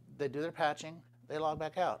 they do their patching, they log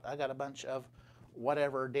back out. I got a bunch of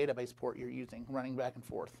whatever database port you're using running back and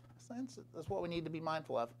forth. So that's what we need to be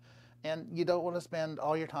mindful of. And you don't want to spend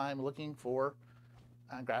all your time looking for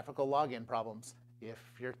graphical login problems if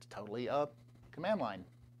you're totally a command line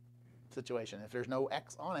situation. If there's no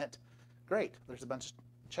X on it, great. There's a bunch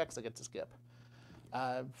of checks that get to skip.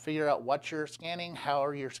 Figure out what you're scanning, how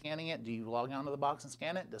are you scanning it. Do you log onto the box and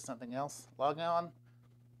scan it? Does something else log on?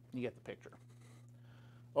 You get the picture.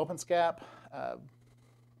 OpenSCAP,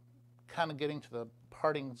 kind of getting to the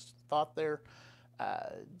parting thought there.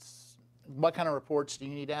 What kind of reports do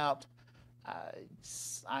you need out?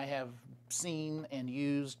 I have seen and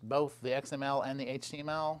used both the XML and the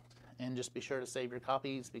HTML, and just be sure to save your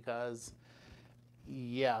copies because,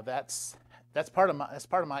 yeah, that's part of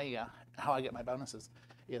my how I get my bonuses.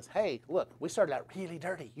 Is hey, look, we started out really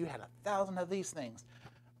dirty. You had 1,000 of these things.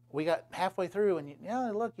 We got halfway through, and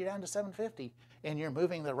look, you're down to 750, and you're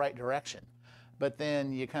moving the right direction. But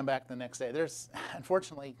then you come back the next day. There's,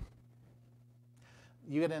 unfortunately,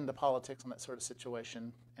 you get into politics in that sort of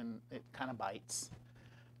situation, and it kind of bites.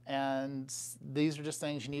 And these are just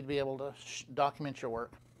things you need to be able to document your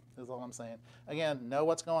work, is all I'm saying. Again, know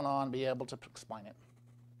what's going on, be able to explain it.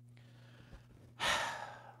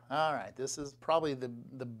 All right, this is probably the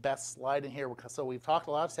best slide in here. So we've talked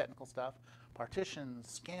a lot of technical stuff, partitions,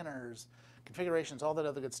 scanners, configurations, all that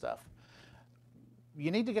other good stuff.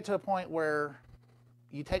 You need to get to a point where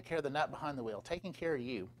you take care of the nut behind the wheel, taking care of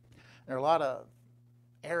you. There are a lot of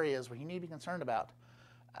areas where you need to be concerned about.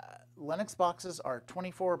 Linux boxes are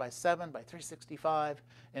 24 by 7 by 365,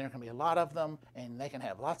 and there can be a lot of them, and they can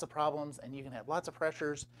have lots of problems, and you can have lots of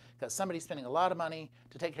pressures because somebody's spending a lot of money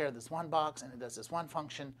to take care of this one box, and it does this one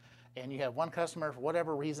function, and you have one customer, for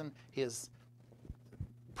whatever reason, his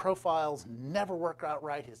profiles never work out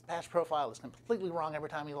right. His patch profile is completely wrong every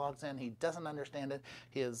time he logs in. He doesn't understand it.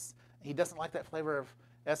 He doesn't like that flavor of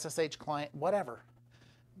SSH client, whatever.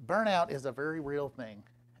 Burnout is a very real thing,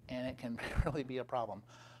 and it can really be a problem.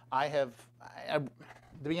 To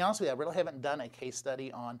be honest with you, I really haven't done a case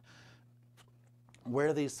study on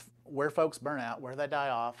where folks burn out, where they die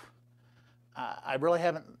off. I really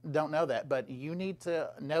don't know that, but you need to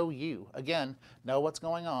know again, know what's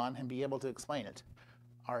going on and be able to explain it.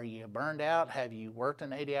 Are you burned out? Have you worked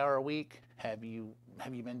an 80-hour week? Have you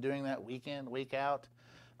been doing that week in, week out?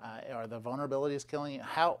 Are the vulnerabilities killing you?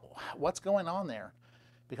 What's going on there?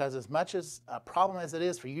 Because as much as a problem as it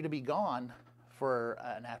is for you to be gone for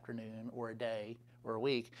an afternoon or a day or a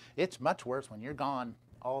week, it's much worse when you're gone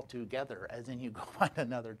altogether, as in you go find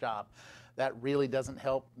another job. That really doesn't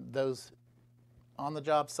help those on the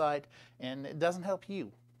job site, and it doesn't help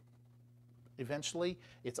you. Eventually,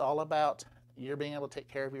 it's all about you're being able to take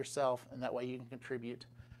care of yourself, and that way you can contribute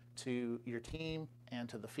to your team and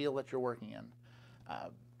to the field that you're working in.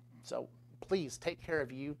 So please take care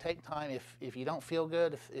of you. Take time. If you don't feel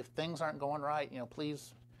good, if things aren't going right,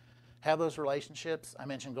 please have those relationships. I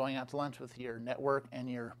mentioned going out to lunch with your network and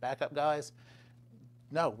your backup guys.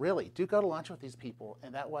 No, really, do go to lunch with these people,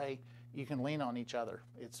 and that way you can lean on each other.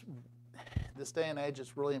 This day and age,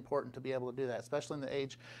 it's really important to be able to do that, especially in the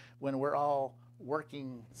age when we're all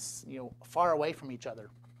working, far away from each other.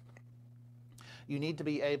 You need to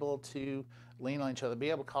be able to lean on each other, be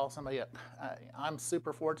able to call somebody up. I'm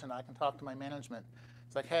super fortunate I can talk to my management.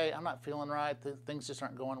 It's like, hey, I'm not feeling right. Things just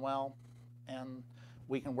aren't going well, and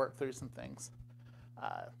we can work through some things.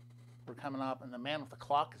 We're coming up, and the man with the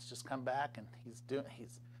clock has just come back, and he's doing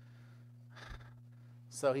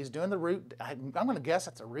the root. I'm going to guess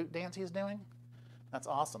it's a root dance he's doing. That's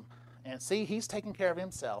awesome. And see, he's taking care of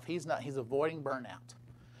himself. He's avoiding burnout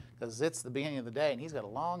because it's the beginning of the day, and he's got a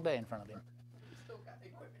long day in front of him. He's still got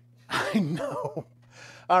equipment. I know.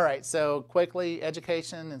 All right, so quickly,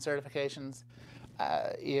 education and certifications.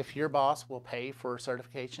 If your boss will pay for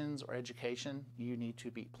certifications or education, you need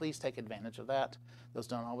to please take advantage of that. Those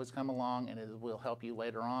don't always come along, and it will help you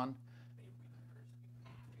later on.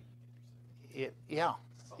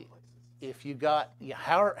 If you got,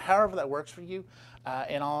 however that works for you.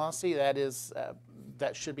 In all honesty,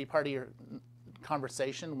 that should be part of your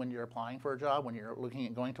conversation when you're applying for a job, when you're looking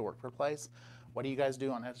at going to work for a place. What do you guys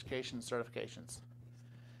do on education and certifications?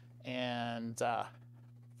 And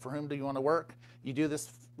for whom do you want to work? You do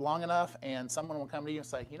this long enough, and someone will come to you and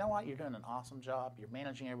say, you know what, you're doing an awesome job. You're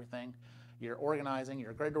managing everything. You're organizing. You're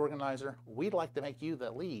a great organizer. We'd like to make you the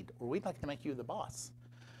lead, or we'd like to make you the boss.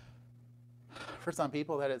 For some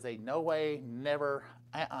people, that is a no way, never,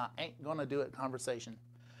 ain't going to do it conversation.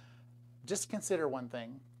 Just consider one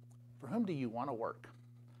thing. For whom do you want to work?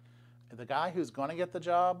 The guy who's going to get the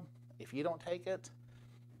job, if you don't take it,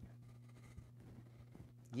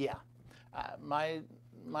 yeah. My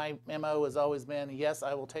MO has always been, yes,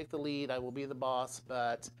 I will take the lead, I will be the boss,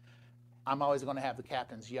 but I'm always going to have the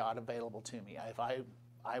captain's yacht available to me. If I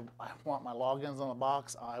want my logins on the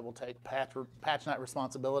box, I will take patch night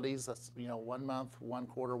responsibilities. That's 1 month, 1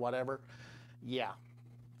 quarter, whatever. Yeah,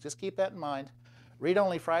 just keep that in mind.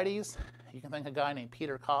 Read-only Fridays, you can thank a guy named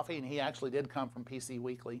Peter Coffey, and he actually did come from PC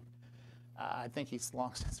Weekly. I think he's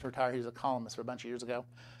long since retired. He was a columnist for a bunch of years ago.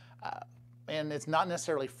 And it's not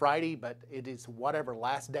necessarily Friday, but it is whatever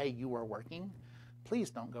last day you are working. Please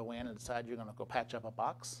don't go in and decide you're going to go patch up a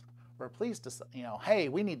box. Or please just, hey,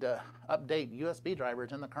 we need to update USB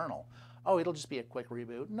drivers in the kernel. Oh, it'll just be a quick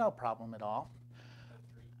reboot. No problem at all.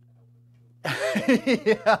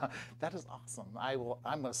 Yeah, that is awesome.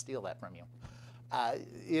 I'm going to steal that from you.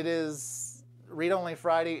 It is read-only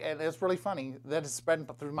Friday, and it's really funny. That is spreading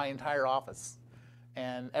through my entire office.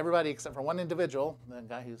 And everybody except for one individual, the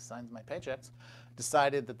guy who signs my paychecks,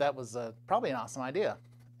 decided that was probably an awesome idea.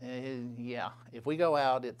 Yeah, if we go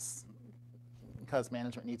out, it's because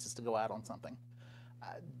management needs us to go out on something.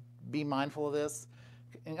 Be mindful of this.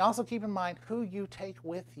 And also keep in mind who you take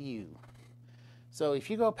with you. So if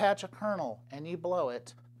you go patch a kernel and you blow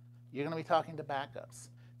it, you're going to be talking to backups.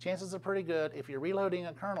 Chances are pretty good if you're reloading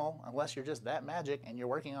a kernel, unless you're just that magic and you're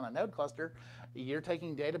working on a node cluster, you're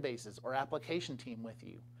taking databases or application team with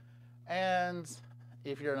you. And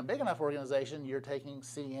if you're in a big enough organization, you're taking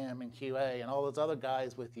CM and QA and all those other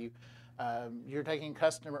guys with you. You're taking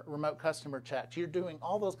remote customer checks. You're doing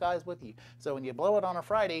all those guys with you. So when you blow it on a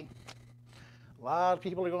Friday, A lot of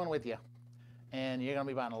people are going with you, and you're going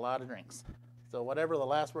to be buying a lot of drinks. So whatever the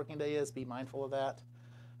last working day is, be mindful of that.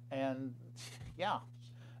 And yeah,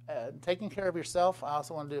 taking care of yourself. I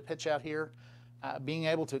also want to do a pitch out here. Being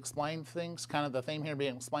able to explain things, kind of the theme here being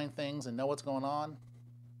able to explain things and know what's going on.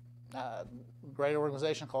 Great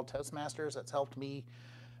organization called Toastmasters that's helped me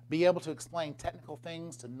be able to explain technical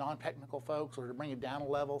things to non-technical folks, or to bring it down a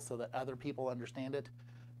level so that other people understand it.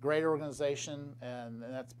 Great organization, and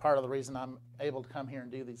that's part of the reason I'm able to come here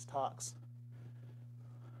and do these talks.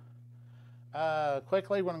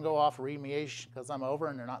 Quickly, we're going to go off remediation because I'm over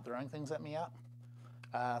and they're not throwing things at me up.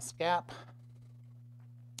 OSCAP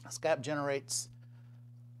generates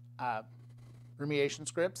remediation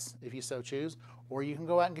scripts if you so choose, or you can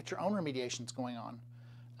go out and get your own remediations going on.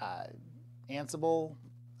 Ansible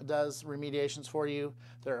does remediations for you.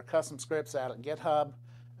 There are custom scripts out at GitHub,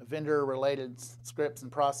 vendor-related scripts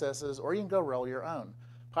and processes, or you can go roll your own.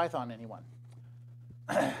 Python, anyone.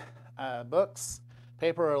 Books,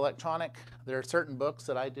 paper or electronic. There are certain books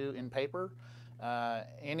that I do in paper.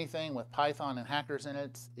 Anything with Python and hackers in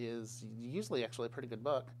it is usually actually a pretty good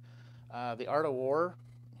book. The Art of War.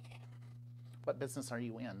 What business are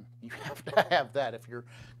you in? You have to have that if you're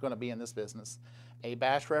going to be in this business. A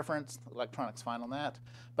bash reference, electronic's fine on that.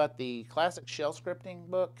 But the classic shell scripting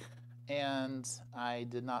book, and I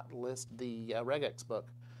did not list the regex book.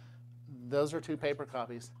 Those are 2 paper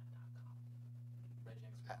copies.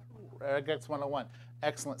 Regex 101.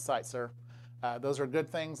 Excellent site, sir. Those are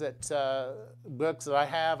good things that books that I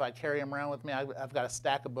have. I carry them around with me. I've got a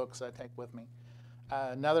stack of books that I take with me.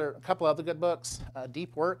 A couple other good books.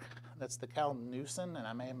 Deep Work. That's the Cal Newson, and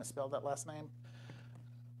I may have misspelled that last name.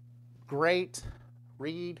 Great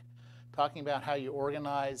read, talking about how you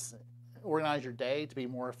organize your day to be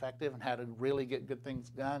more effective and how to really get good things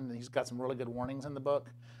done. And he's got some really good warnings in the book.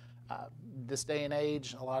 This day and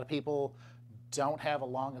age, a lot of people don't have a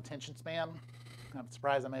long attention span. I'm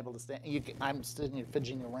surprised I'm able to stand. I'm sitting here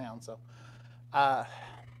fidgeting around. So,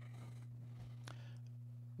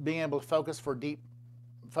 being able to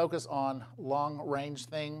focus on long-range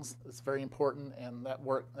things is very important, and that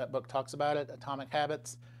book talks about it. Atomic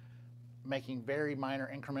Habits, making very minor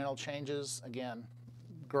incremental changes. Again,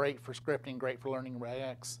 great for scripting, great for learning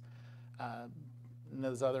regex. And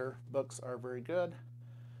those other books are very good.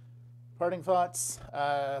 Parting thoughts,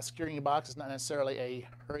 securing your box is not necessarily a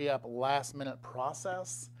hurry-up, last-minute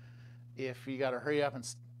process. If you got to hurry up and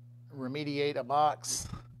remediate a box,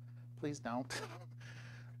 please don't.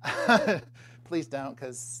 Please don't,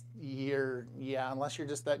 because unless you're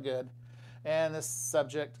just that good. And this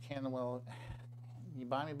subject you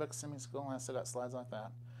buy me books, send me to school, and I set up slides like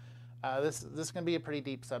that. This is going to be a pretty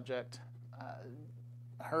deep subject.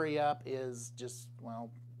 Hurry up is just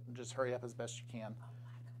hurry up as best you can.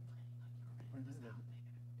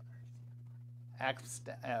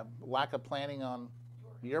 Lack of planning on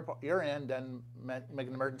your end doesn't make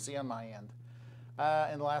an emergency on my end.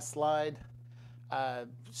 In the last slide,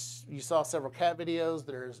 you saw several cat videos.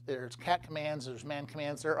 There's cat commands, there's man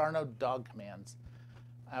commands. There are no dog commands.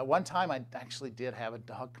 One time I actually did have a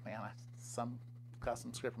dog command, some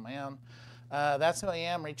custom script of my own. That's who I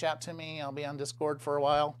am. Reach out to me. I'll be on Discord for a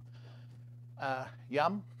while.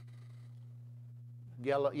 Yum.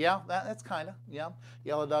 Yellow. Yeah, that's kind of yum.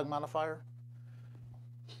 Yellow dog modifier.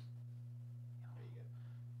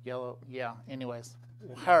 Yellow. Yeah. Anyways,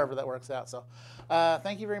 however that works out. So,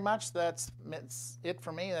 thank you very much. That's it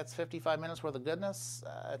for me. That's 55 minutes worth of goodness.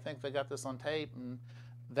 I think they got this on tape, and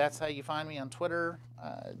that's how you find me on Twitter.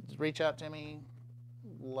 Reach out to me.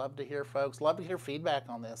 Love to hear folks. Love to hear feedback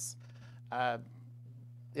on this.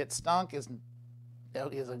 It stunk is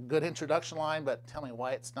a good introduction line, but tell me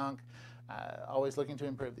why it stunk. Always looking to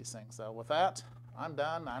improve these things. So with that, I'm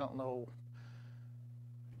done. I don't know.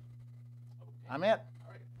 I'm it.